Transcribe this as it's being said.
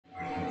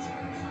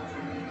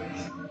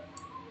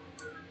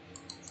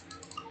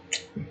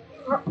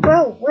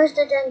Bro, where's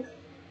the dang?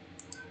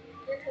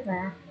 Look at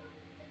that.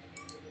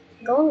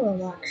 Go to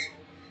Roblox.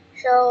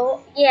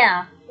 So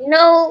yeah,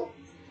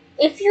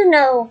 if you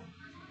know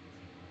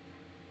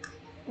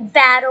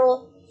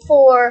Battle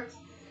for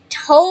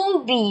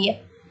Toby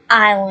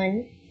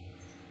Island,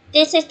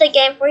 this is the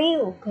game for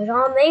you, cause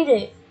I made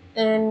it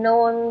and no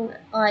one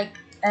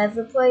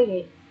ever played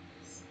it.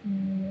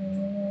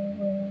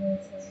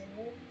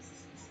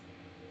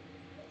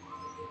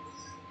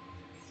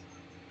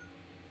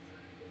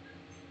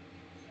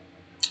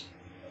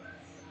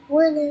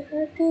 Where the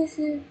heck is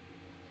it?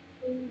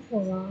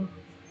 Hold on.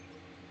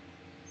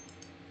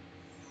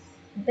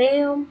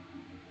 Bam.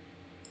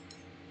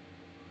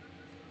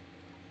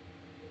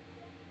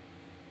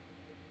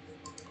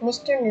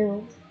 Mr.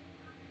 New.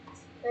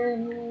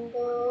 And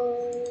go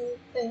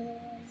bam.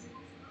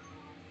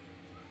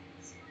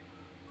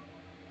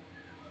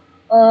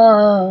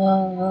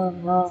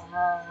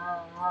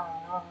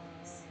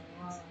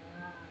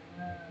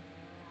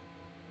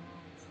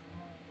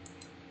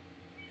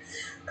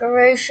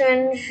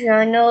 Corrections,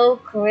 I know,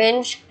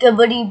 cringe,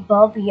 gibbity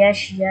bub,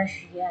 yes, yes,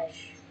 yes.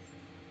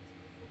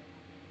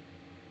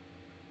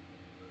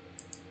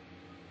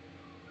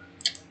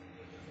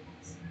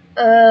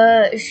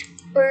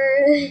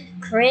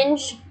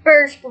 Cringe,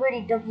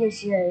 gibbity dub,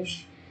 yes,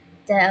 yes.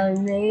 That I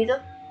made.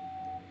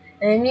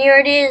 And here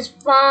it is,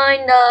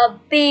 find the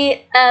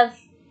BF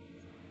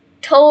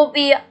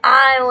Toby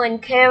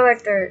Island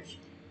characters.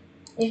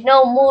 There's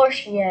no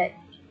Morse yet,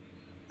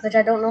 because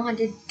I don't know how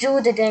to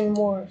do the dang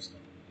Morse.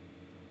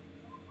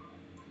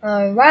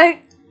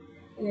 Alright?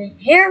 You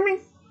hear me?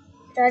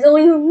 I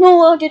don't even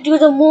know how to do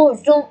the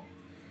Morse. Don't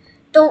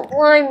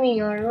blind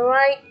me,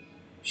 alright?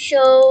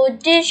 So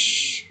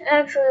this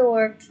actually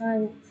works.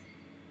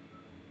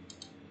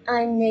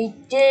 I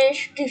made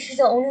this. This is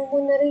the only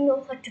one that I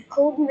know how to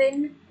code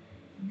min.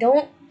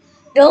 Don't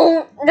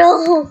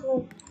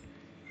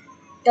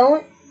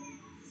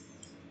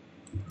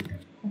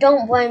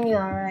blame me,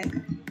 alright?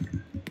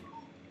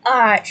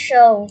 Alright,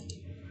 so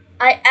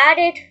I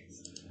added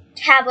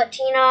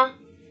Tablatina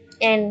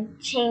and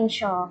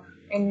Chainsaw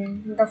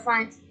and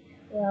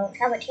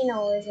Tablatina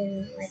was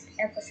in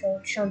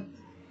episode something,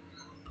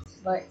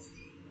 but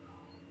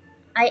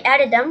I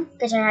added them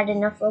because I had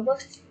enough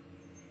Robux,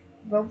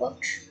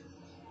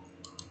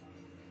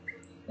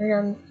 and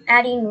I'm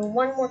adding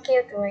one more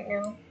character right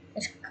now.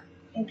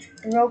 It's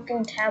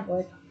Broken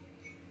Tablet,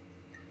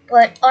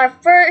 but our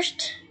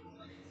first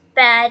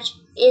badge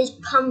is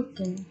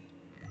Pumpkin,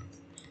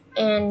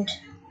 and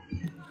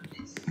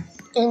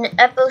in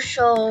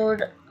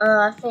episode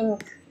I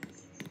think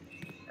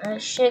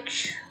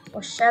 6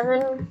 or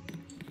 7.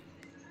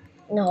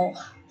 No,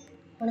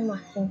 what am I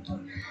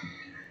thinking?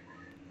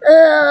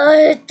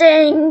 Oh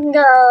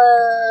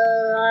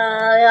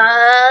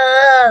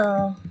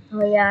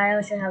yeah, I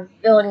also have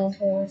building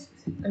tools,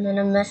 and then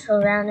I mess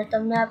around at the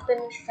map in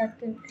a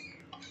second.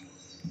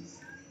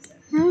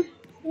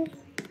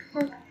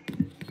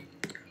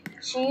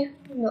 See,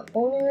 I'm the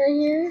owner right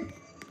here.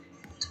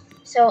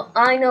 So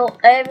I know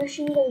every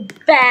single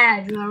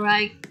badge,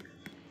 alright?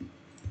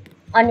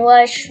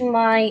 Unless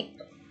my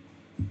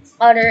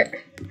other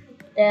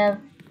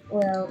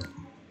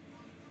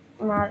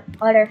my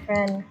other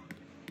friend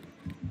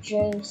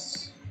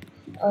James,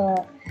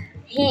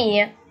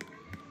 he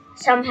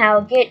somehow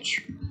gets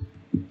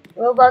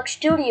Roblox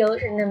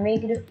Studios and then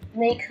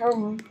make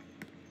him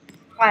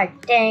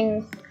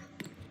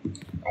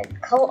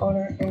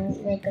co-owner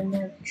and make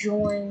him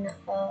join,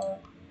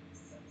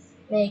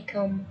 make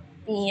him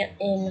be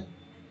in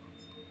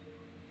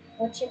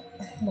what's it?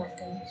 Oh my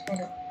goodness, I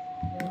don't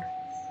know.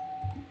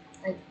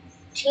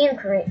 Team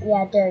Create.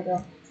 Yeah, there you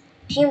go.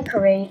 Team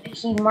Create.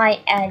 He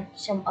might add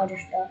some other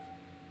stuff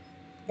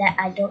that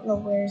I don't know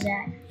where is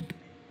at.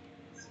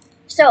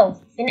 So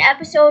in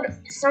episode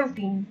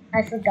something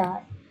I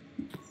forgot.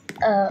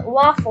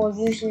 Waffle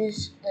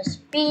uses the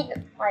speed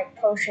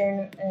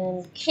potion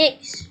and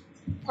kicks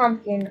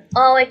Pumpkin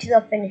all the way to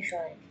the finish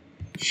line.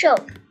 So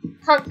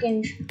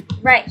Pumpkin's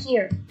right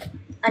here.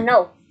 I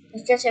know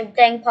it's just a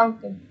dang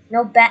pumpkin.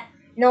 No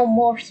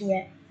morphs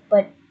yet,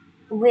 but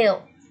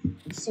will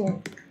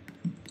soon.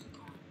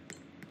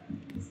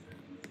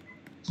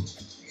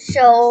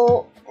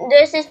 So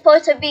this is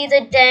supposed to be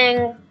the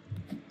dang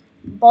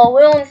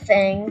balloon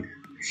thing.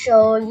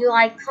 So you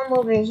come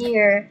over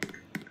here,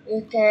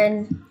 you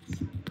can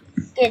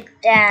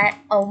get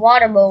a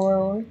water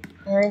balloon,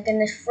 and you can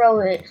just throw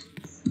it.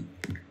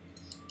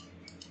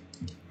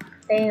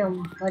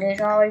 Bam, but it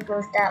always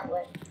goes that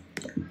way.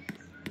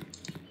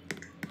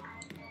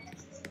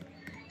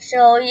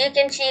 So you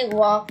can see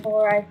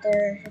Waffle right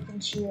there, you can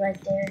see right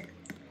there.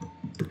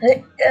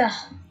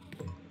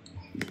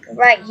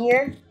 Right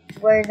here,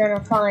 we're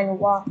gonna find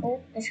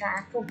Waffle. It's an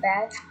actual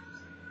badge.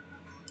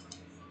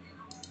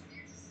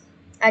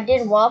 I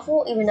did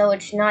Waffle even though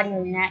it's not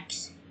even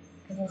next,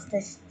 because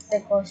it's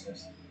the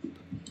closest.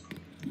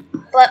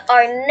 But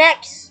our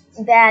next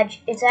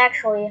badge is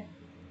actually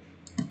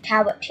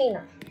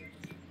Tablatina.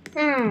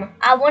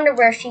 I wonder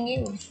where she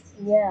is.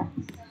 Yeah.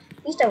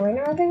 He's the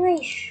winner of the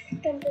race.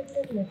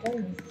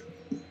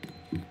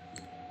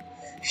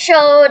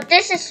 So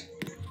this is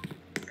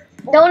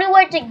the only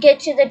way to get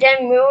to the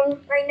dang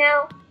moon right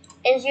now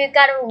is you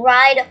gotta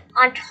ride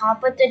on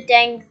top of the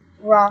dang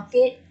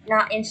rocket,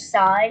 not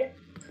inside.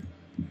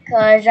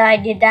 Cause I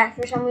did that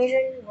for some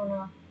reason. I don't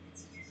know.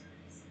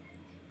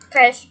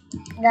 Press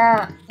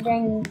the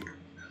dang.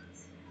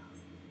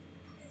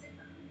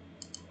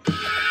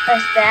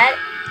 Press that.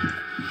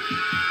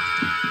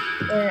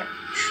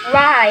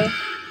 Try.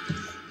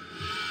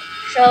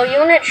 So you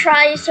wanna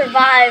try to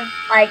survive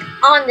like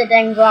on the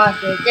dang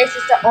rocket. This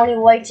is the only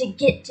way to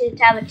get to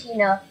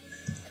Tabatina.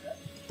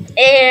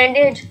 And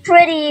it's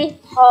pretty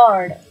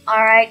hard.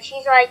 Alright,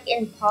 she's like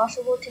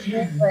impossible to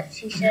get, but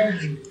she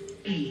says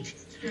 8,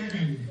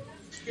 7,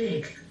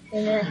 6,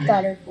 and then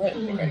gotta wait for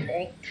the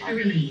thing.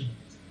 3,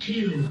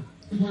 2,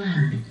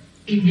 1,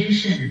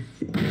 ignition.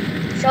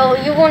 So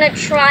you wanna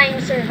try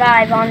and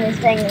survive on this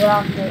dang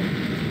rocket.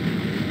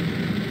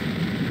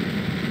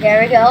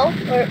 There we go.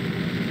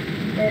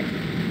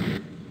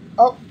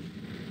 Oh,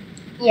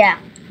 yeah.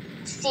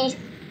 See,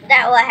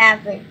 that will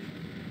happen.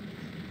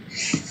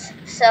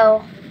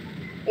 So,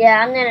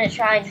 yeah, I'm gonna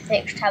try and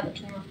fix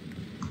Tabatina.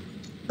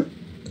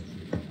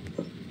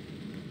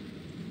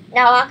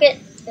 Now, Rocket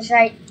is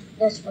right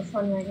this for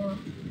fun right now.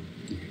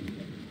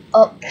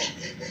 Oh.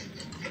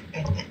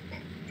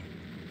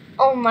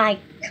 Oh my.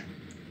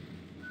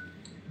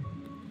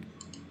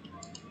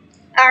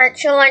 Alright,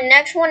 so our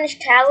next one is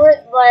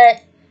Tablet,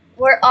 but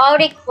we're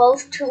already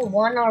close to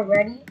one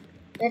already.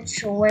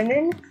 It's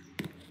women.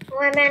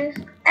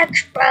 Women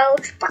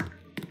exposed.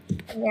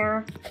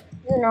 Yeah,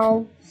 you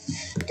know,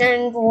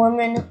 dang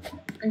women.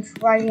 It's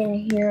right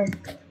in here.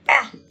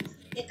 Ah,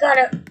 you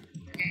gotta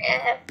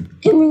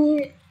give me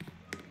it.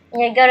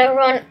 You gotta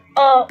run.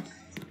 Oh,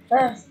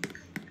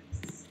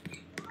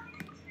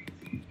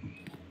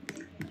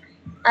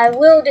 I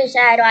will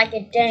decide like a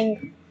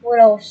dang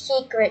little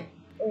secret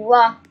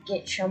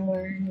rocket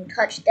somewhere, and you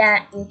touch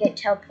that, you get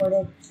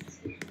teleported.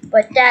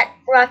 But that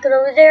rocket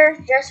over there,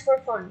 just for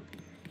fun.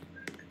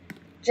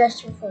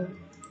 Just for fun.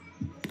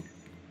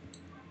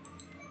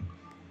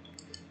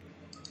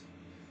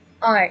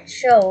 Alright,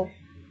 so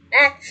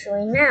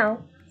actually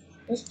now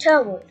it's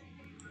Tablet.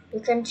 You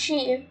can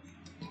see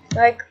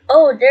like,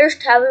 oh, there's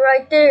Tablet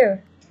right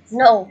there.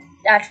 No,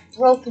 that's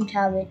broken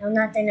Tablet. I'm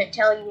not gonna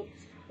tell you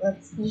what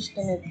he's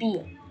gonna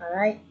be,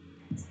 alright?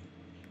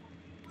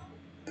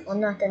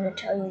 I'm not gonna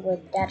tell you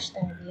what that's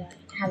gonna be. I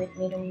haven't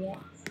made him yet.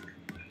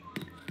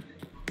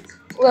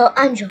 Well,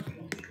 I'm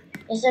joking.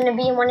 It's gonna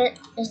be in one of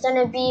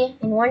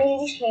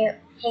these hay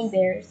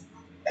bears.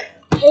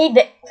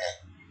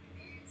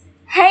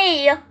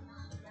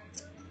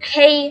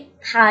 Hay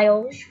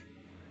piles.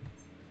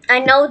 I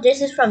know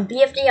this is from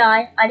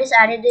BFTI. I just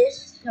added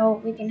this so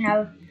we can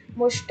have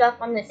more stuff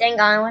on the dang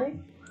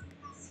island.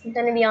 It's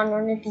gonna be on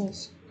one of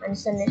these. I'm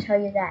just gonna tell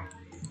you that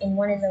in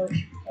one of those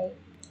hay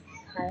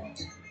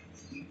piles.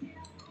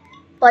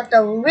 But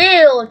the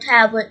real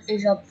Tablet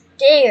is up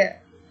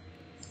there.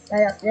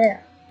 Right up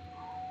there.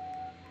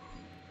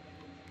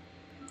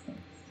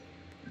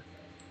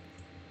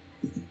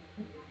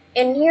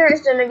 And here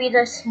is gonna be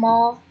the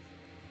small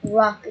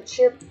rocket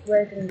ship.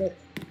 We're gonna get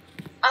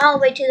all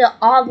the way to the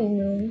Obby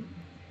moon.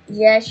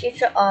 Yes,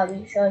 it's an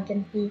Obby, so it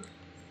can be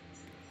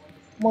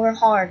more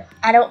hard.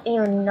 I don't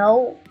even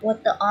know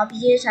what the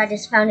Obby is. I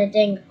just found a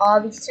dang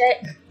Obby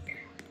set.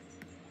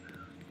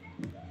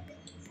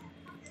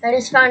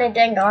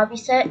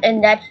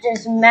 And that's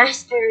just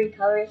master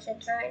recovery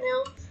sets right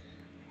now.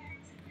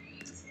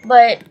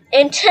 But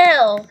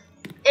until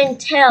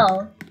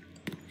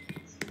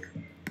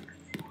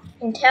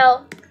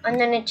I'm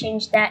gonna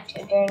change that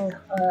to dang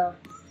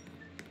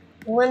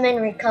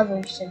women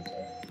recovery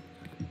center.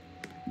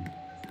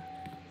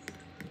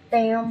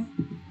 Bam.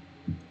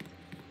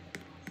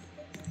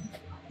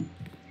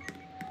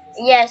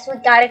 Yes, we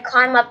gotta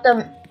climb up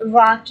the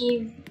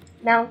mountain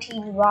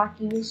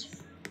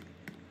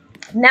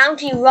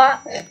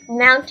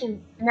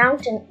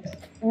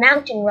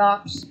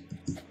rocks.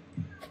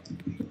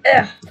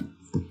 Ugh.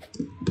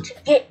 To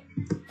get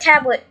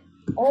Tablet.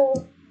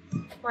 Oh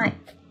my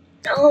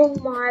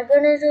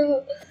goodness.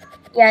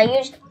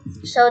 Yeah,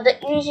 so the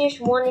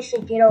easiest one is to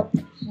get up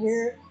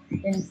here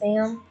and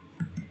bam.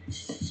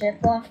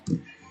 Zipper.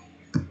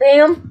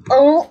 Bam.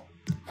 Oh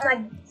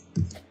my.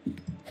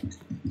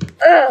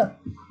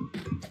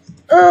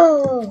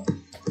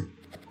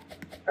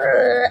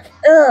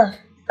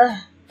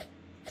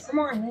 Come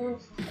on, man.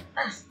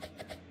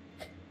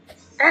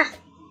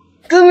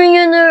 Get me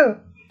in there.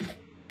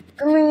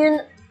 Get me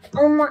in.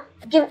 Oh my.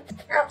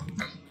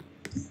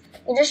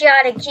 You just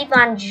gotta keep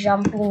on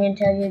jumping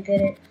until you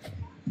get it.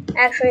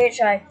 Actually, it's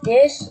like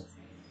this.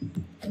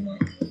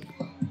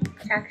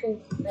 It's actually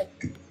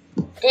like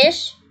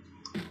this.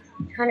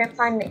 Trying to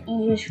find the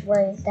easiest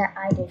way that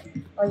I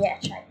did. Oh yeah,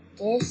 it's like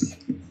this.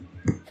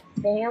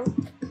 Bam,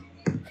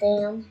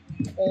 bam,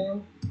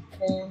 bam,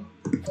 bam,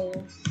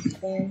 bam,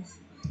 bam,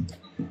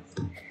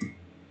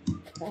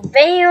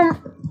 bam.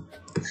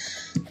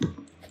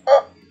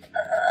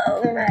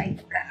 Oh my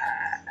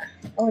god.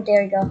 Oh,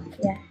 there we go.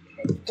 Yeah,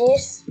 like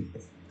this.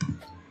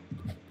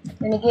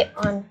 gonna get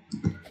on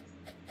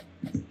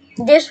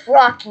this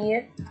rock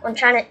here. I'm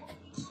trying to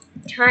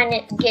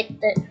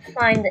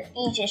find the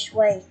easiest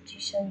way to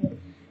show you.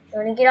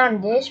 You're gonna get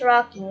on this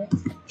rock here,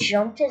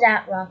 jump to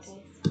that rock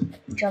here,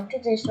 jump to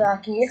this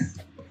rock here.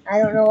 I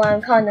don't know why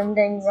I'm calling them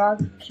dang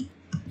rocks.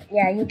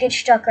 Yeah, you get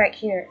stuck right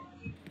here.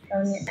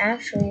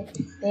 Actually,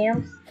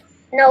 bam.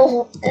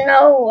 No,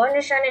 I'm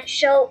just trying to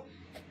show.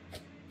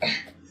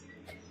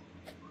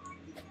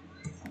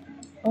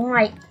 Oh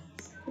my.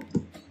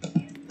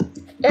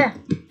 Yeah.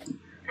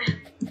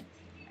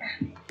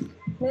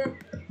 Man.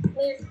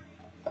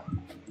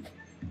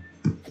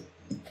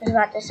 I was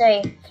about to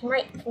say, is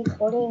my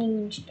recording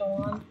even still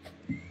on?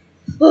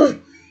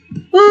 Bam,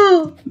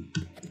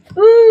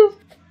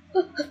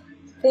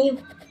 bam,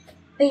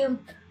 bam,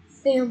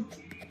 bam,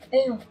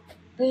 bam,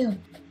 bam.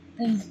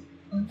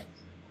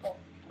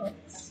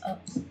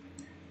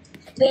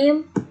 Bam,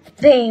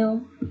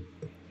 bam,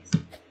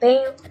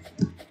 bam.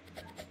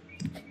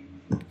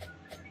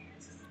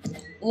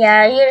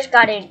 Yeah, you just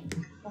gotta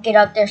get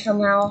up there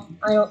somehow.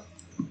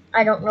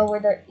 I don't know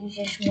where the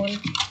easiest one.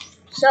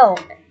 So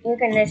you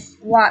can just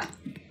walk.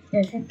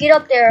 If you get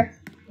up there,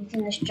 you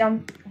can just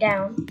jump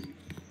down.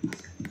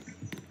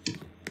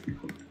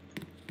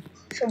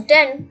 So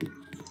then,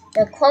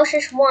 the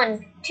closest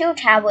one to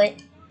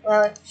Tablet,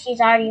 well, she's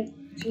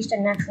the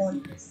next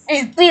one.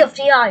 Is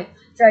BFTI.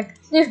 It's like,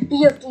 this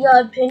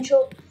BFTI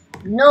pencil.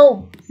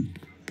 No,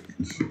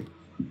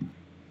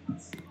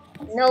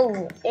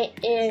 it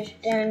is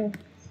then.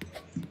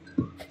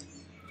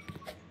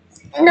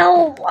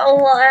 No.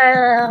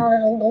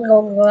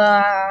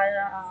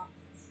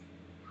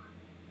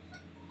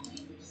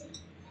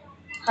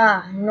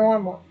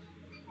 Normal.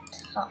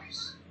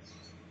 Toss.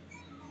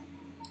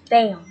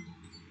 Bam.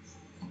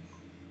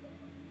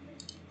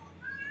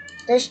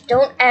 Just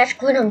don't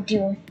ask what I'm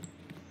doing.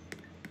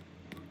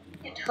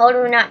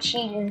 Totally not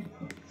cheating.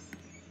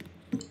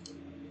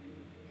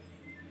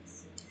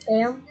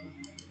 Bam.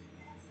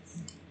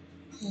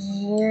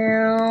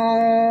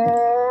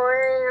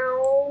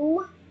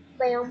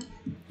 Bam.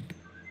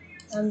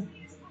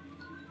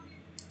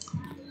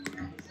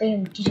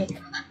 Bam, did it.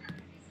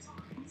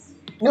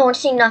 No one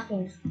seen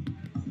nothing.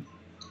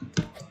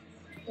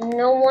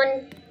 No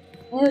one,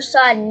 you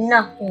saw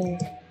nothing.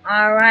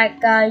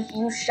 Alright guys,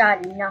 you saw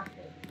nothing.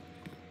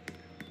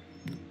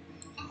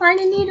 Find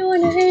a needle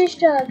in a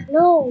haystack.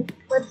 No,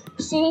 but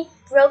see,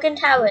 broken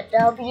tablet.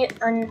 That'll be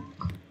on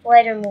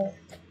later move.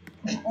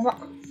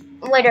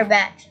 Later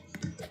batch.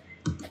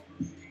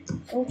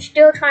 I'm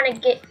still trying to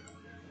get.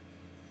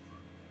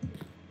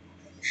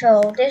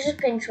 So this is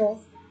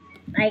pencil.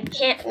 I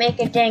can't make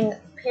a dang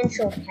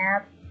pencil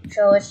cap,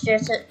 so it's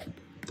just a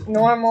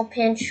normal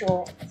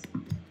pencil.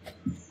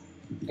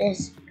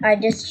 I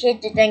just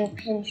hit the dang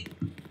pencil,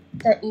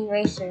 the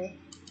eraser.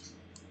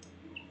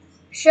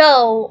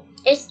 So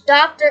it's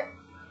Dr.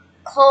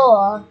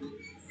 Cola,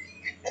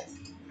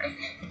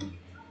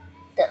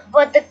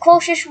 but the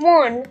closest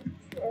one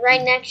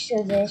right next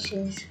to this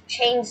is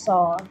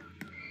Chainsaw.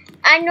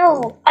 I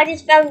know, I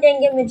just found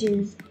dang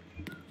images.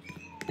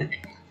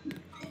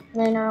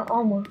 Then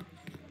almost.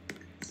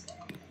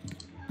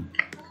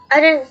 I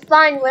didn't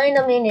find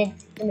random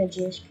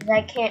images because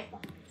I can't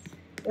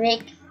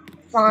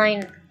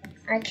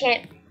I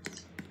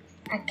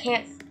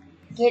can't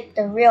get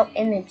the real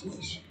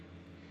images.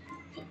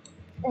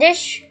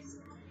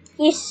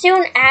 He's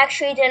soon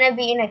actually gonna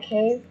be in a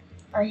cave,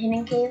 a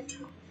hidden cave.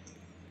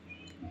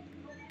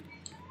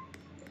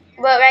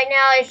 But right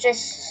now it's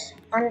just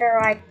under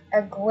like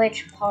a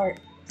glitch part.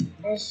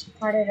 This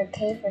part of the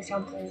cave or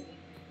something.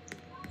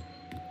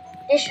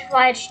 This is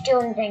why it's still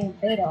in dang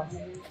beta.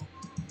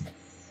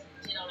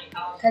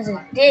 Because of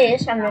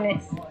this, I'm gonna.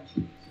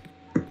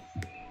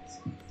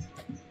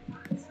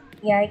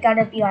 Yeah, it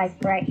gotta be like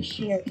right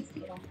here.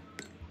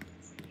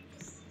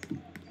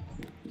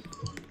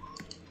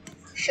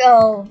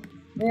 So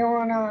I'm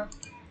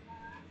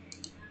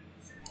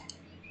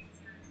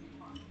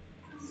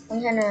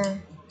gonna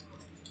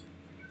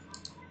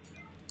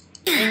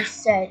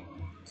reset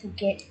to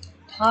get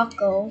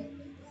Taco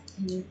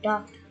and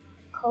Dr.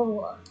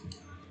 Cola.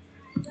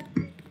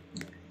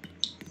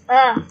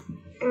 I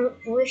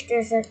wish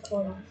there's a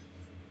tool.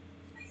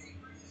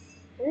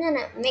 I'm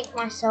gonna make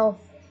myself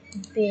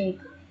big.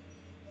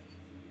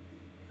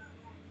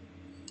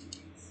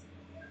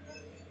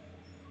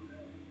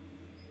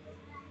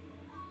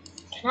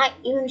 Can I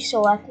even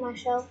select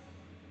myself?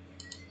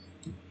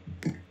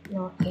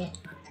 Not yet.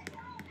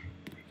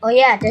 Oh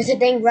yeah, there's a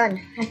dang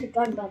run. I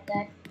forgot about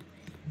that.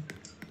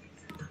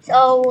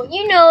 So,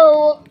 you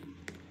know,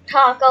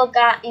 Taco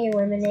got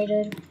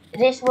eliminated.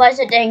 This was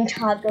a dang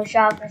taco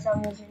shop for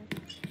some reason.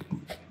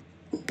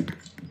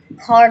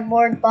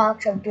 Cardboard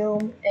box of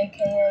doom,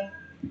 aka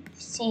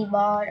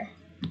C-Bod.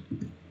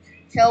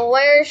 So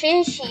where is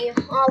she?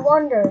 I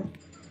wonder.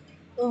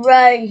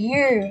 Right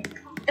here.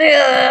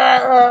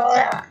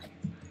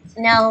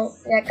 Now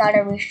I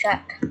gotta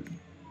reset.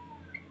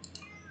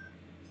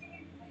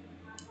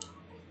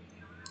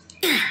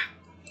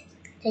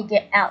 Take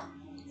it out.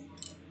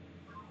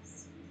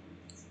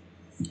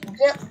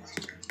 Yep.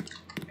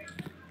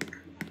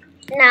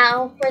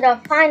 Now, for the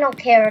final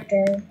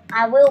character,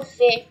 I will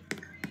fix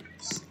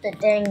the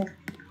dang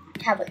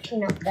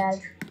Cappuccino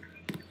badge.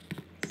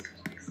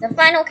 The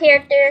final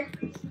character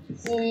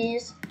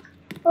is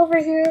over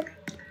here.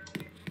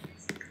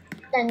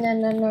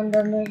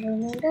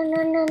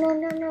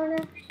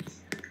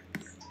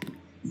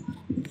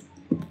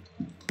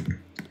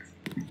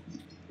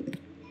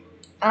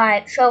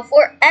 Alright, so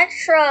for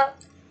extra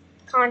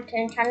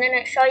content, I'm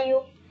gonna show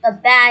you the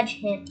badge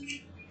hint.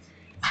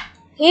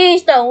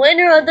 He's the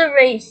winner of the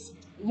race.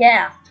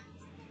 Yeah.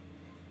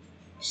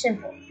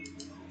 Simple.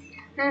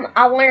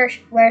 I wonder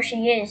where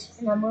she is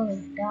in the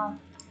movie. God.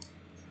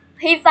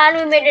 He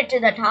finally made it to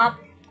the top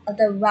of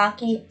the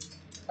Rocky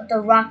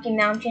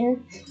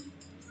Mountain.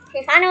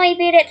 He finally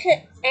beat it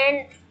to,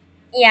 and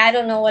yeah, I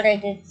don't know what I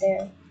did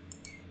there.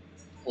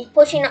 He's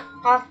pushing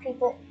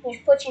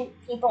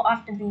people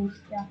off the beach.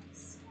 Yeah,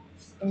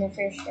 in the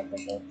first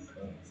episode.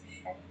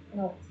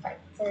 No, like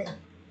third.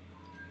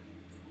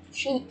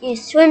 She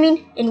is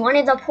swimming in one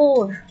of the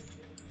pools.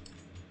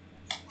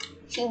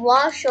 She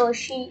was, so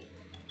she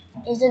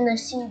is in the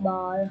sea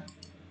bar.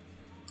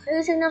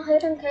 He's in a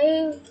hidden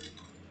cave.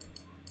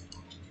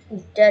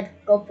 He's dead.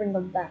 Go bring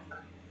him back.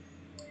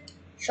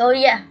 So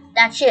yeah,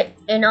 that's it.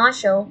 And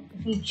also,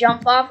 if you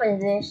jump off of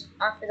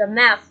the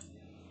map,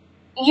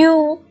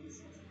 you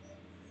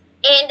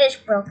and this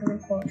broken,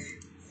 of course.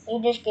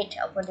 You just get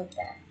teleported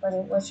back, but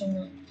it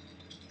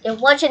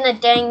wasn't a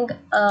dang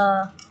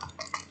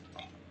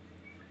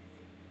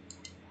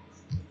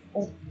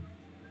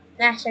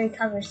master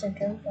recovery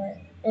center, but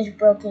it's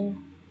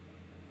broken.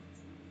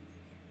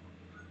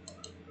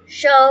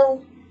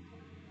 So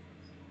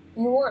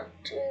you want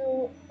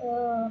to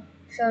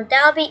so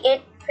that'll be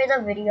it for the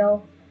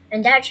video,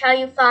 and that's how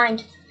you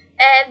find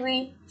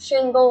every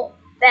single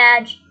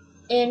badge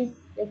in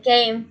the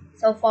game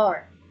so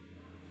far.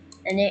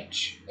 And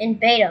it's in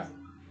beta.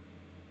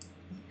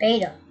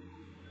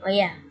 Oh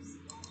yeah.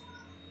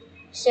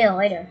 See you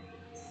later,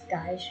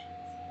 guys.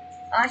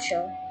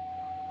 Also,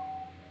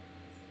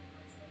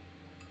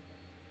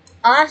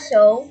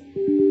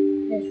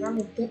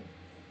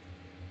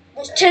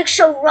 this takes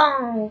so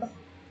long.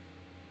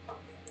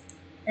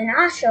 And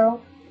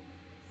also,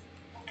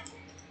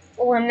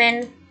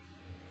 women